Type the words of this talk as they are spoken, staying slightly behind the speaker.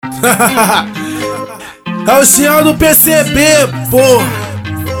É o senhor do PCB, porra.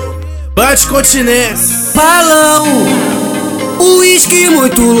 Bate continência. Balão Whisk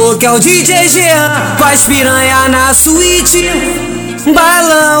muito louco, é o DJ Jean. Faz piranha na suíte.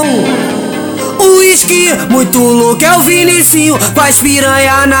 Balão Whisk muito louco, é o Vinicinho. Faz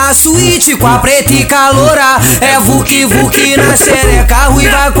piranha na suíte com a preta e caloura. É vuki vuki na xereca,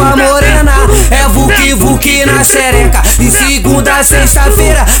 ruiva com a morena. É vuki vuki na xereca. De segunda a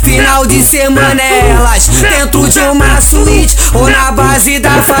sexta-feira, final de semana é elas dentro de uma suíte ou na base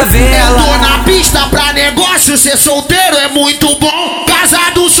da favela. Tô na pista pra negócio, ser solteiro é muito bom.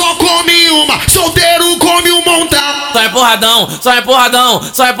 Casado só come uma, solteiro come um montão. Só empurradão, só empurradão,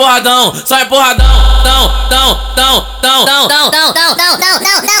 só empurradão, só empurradão.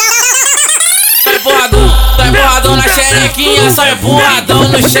 Só empurradão na xerequinha, só empurradão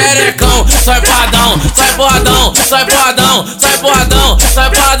no xerecão. Só empurradão, só empurradão, só empurradão, só empurradão, só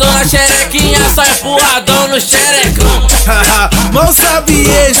empurradão na xerequinha, só empurradão no xerecão. Mal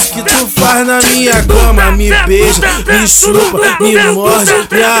sabias que tu faz na minha cama. Me beija, me chupa, me morde,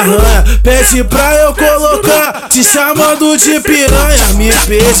 me arranha. Pede pra eu colocar, te chamando de piranha. Me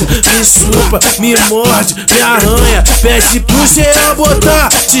beija, me chupa, me morde, me arranha. Pede pro Jean botar,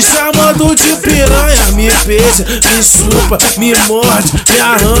 te chamando de piranha. Me beija, me chupa, me morde, me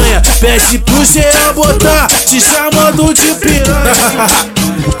arranha. Pede pro Jean botar, te chamando de piranha.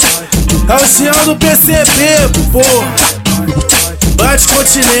 É o senhor do PCB, porra. Bate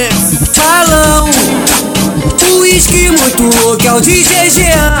continência. Balão Whisk muito louco, é o DJ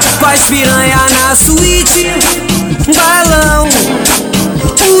Jean. Faz piranha na suíte. Balão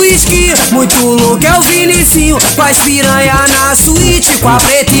Whisk muito louco, é o Vinicinho. Faz piranha na suíte com a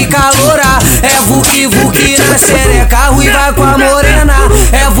preta e caloura. É vuki vuki na xereca, ruiva com a morena.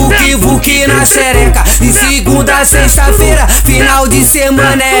 É vuki vuki na xereca. De segunda a sexta-feira, final de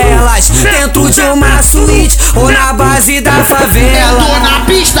semana é elas dentro de uma suíte ou na base da favela. Tô na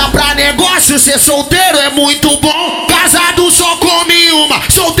pista pra negócio, ser solteiro é muito bom. Casado só come uma,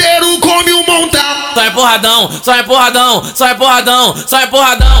 solteiro come um montão. Só empurradão, só empurradão, só empurradão, só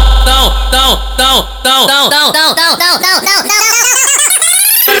empurradão.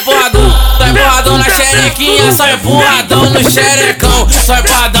 Só empurradão na xerequinha, só empurradão no xerecão. Só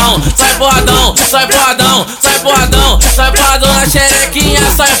empurradão, só empurradão, só empurradão, só empurradão, só empurradão na xerequinha,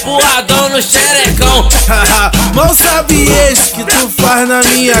 só empurradão no xerecão. Mal sabias que tu faz na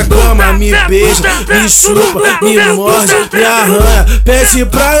minha cama. Me beija, me chupa, me morde, me arranha. Pede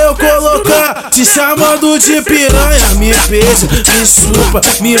pra eu colocar, te chamando de piranha. Me beija, me chupa,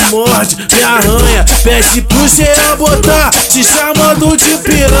 me morde, me arranha. Pede pro Jean botar, te chamando de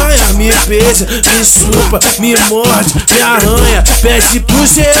piranha. Me beija, me chupa, me morde, me arranha. Pede pro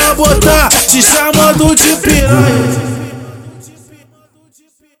Jean botar, te chamando de piranha.